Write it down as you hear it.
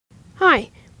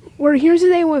Hi, we're here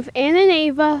today with Anna and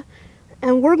Ava,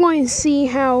 and we're going to see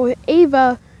how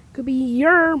Ava could be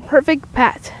your perfect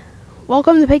pet.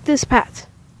 Welcome to Pick This Pet.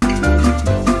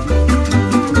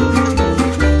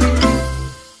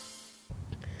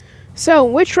 So,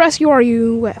 which rescue are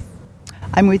you with?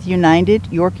 I'm with United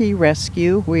Yorkie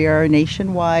Rescue. We are a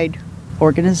nationwide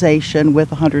organization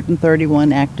with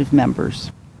 131 active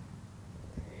members.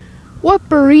 What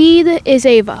breed is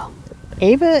Ava?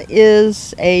 Ava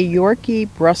is a Yorkie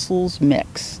Brussels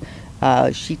mix.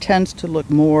 She tends to look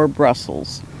more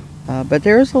Brussels, but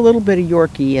there's a little bit of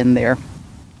Yorkie in there.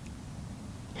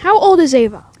 How old is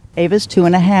Ava? Ava's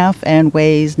 2.5 and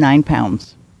weighs 9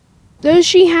 pounds. Does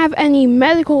she have any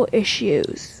medical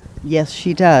issues? Yes,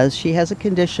 she does. She has a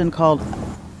condition called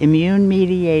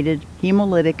immune-mediated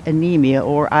hemolytic anemia,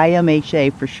 or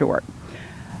IMHA for short.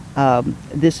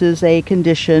 This is a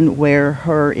condition where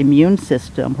her immune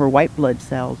system, her white blood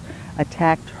cells,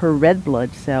 attacked her red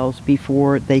blood cells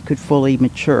before they could fully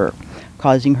mature,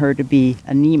 causing her to be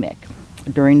anemic.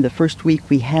 During the first week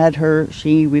we had her,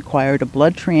 she required a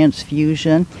blood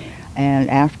transfusion, and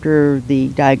after the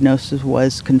diagnosis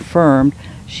was confirmed,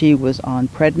 she was on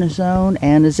prednisone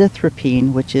and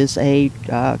azithromycin, which is a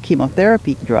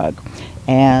chemotherapy drug.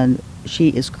 And she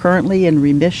is currently in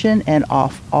remission and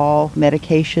off all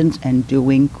medications and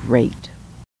doing great.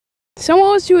 Someone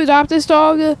wants to adopt this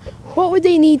dog. What would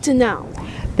they need to know?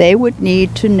 They would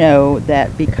need to know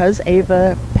that because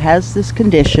Ava has this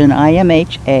condition,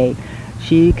 IMHA,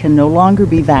 she can no longer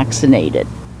be vaccinated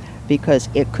because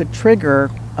it could trigger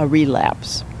a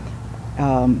relapse.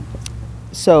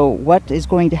 So what is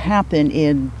going to happen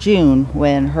in June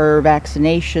when her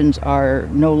vaccinations are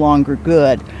no longer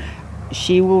good?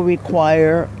 She will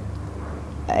require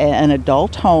an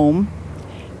adult home,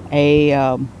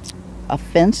 a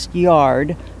fenced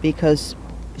yard, because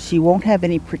she won't have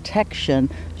any protection.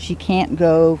 She can't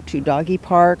go to doggy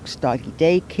parks, doggy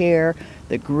daycare,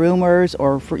 the groomers,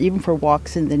 or even for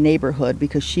walks in the neighborhood,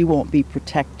 because she won't be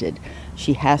protected.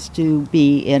 She has to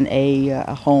be in a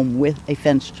home with a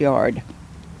fenced yard.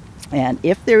 And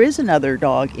if there is another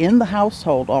dog in the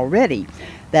household already,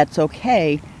 that's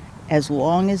okay, as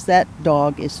long as that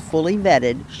dog is fully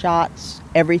vetted, shots,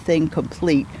 everything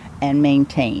complete, and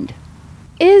maintained.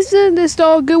 Is this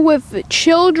dog good with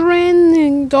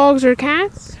children, dogs, or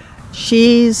cats?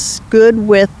 She's good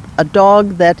with a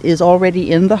dog that is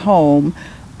already in the home.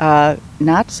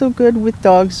 Not so good with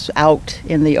dogs out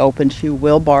in the open. She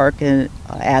will bark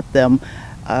at them.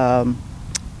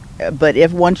 But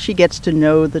once she gets to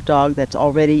know the dog that's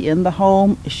already in the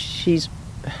home,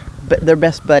 they're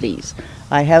best buddies.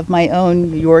 I have my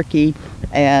own Yorkie,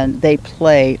 and they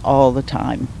play all the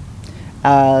time.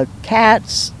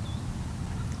 Cats,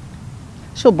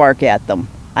 she'll bark at them.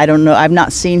 I don't know. I've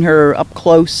not seen her up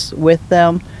close with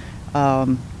them.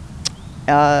 And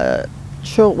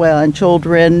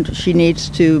children, she needs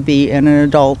to be in an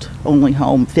adult-only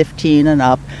home, 15 and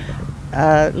up.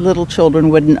 Little children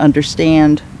wouldn't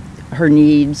understand her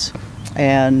needs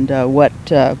and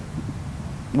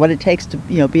what it takes to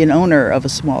be an owner of a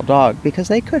small dog, because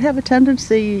they could have a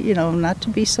tendency not to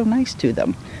be so nice to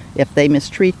them if they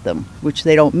mistreat them, which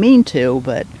they don't mean to,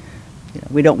 but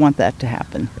we don't want that to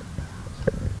happen.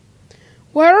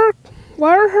 What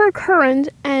are her current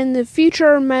and the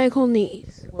future medical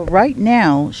needs? Well, right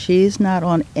now she's not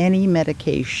on any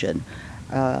medication.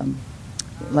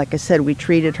 Like I said, we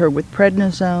treated her with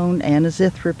prednisone and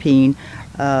azithromycin,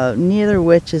 neither of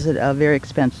which is a very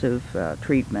expensive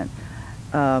treatment.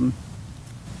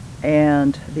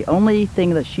 And the only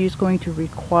thing that she's going to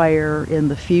require in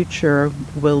the future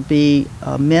will be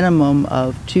a minimum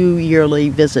of 2 yearly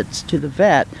visits to the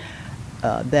vet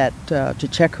to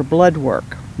check her blood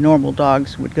work. Normal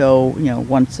dogs would go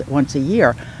once a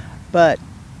year, but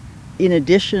in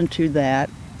addition to that,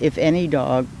 if any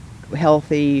dog,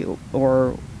 healthy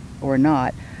or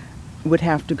not, would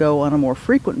have to go on a more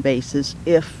frequent basis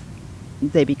if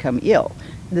they become ill.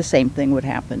 The same thing would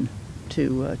happen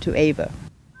to Ava.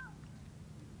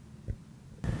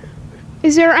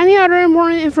 Is there any other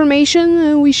important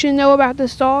information we should know about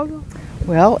this dog?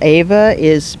 Well, Ava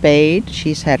is spayed.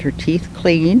 She's had her teeth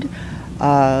cleaned.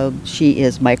 She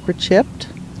is microchipped.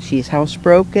 She's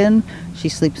housebroken. She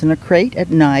sleeps in a crate at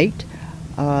night.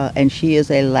 And she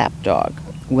is a lap dog.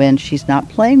 When she's not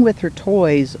playing with her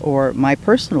toys or my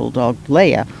personal dog,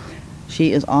 Leia,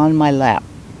 she is on my lap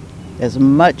as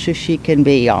much as she can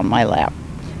be on my lap.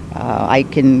 I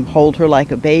can hold her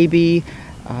like a baby.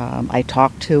 I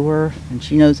talk to her, and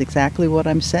she knows exactly what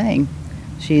I'm saying.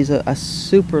 She's a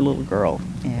super little girl,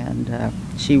 and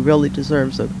she really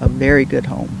deserves a very good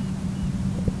home.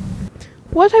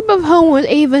 What type of home would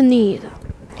Ava need?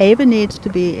 Ava needs to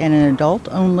be in an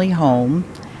adult-only home,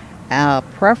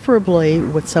 preferably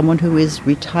with someone who is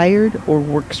retired or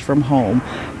works from home,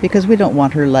 because we don't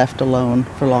want her left alone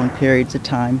for long periods of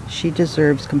time. She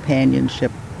deserves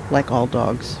companionship like all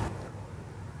dogs.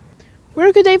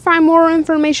 Where could they find more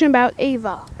information about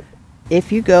Ava?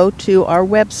 If you go to our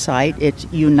website, it's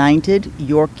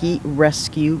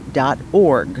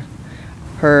unitedyorkierescue.org.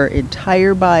 Her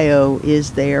entire bio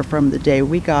is there from the day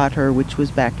we got her, which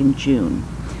was back in June.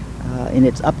 And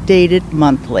it's updated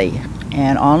monthly.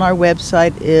 And on our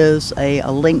website is a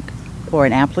link or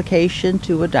an application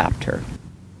to adopt her.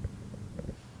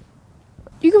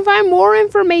 You can find more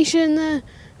information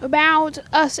about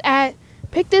us at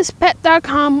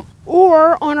pickthispet.com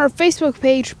or on our Facebook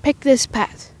page, Pick This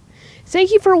Pet.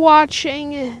 Thank you for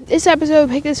watching this episode of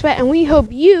Pick This Pet, and we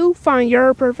hope you find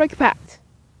your perfect pet.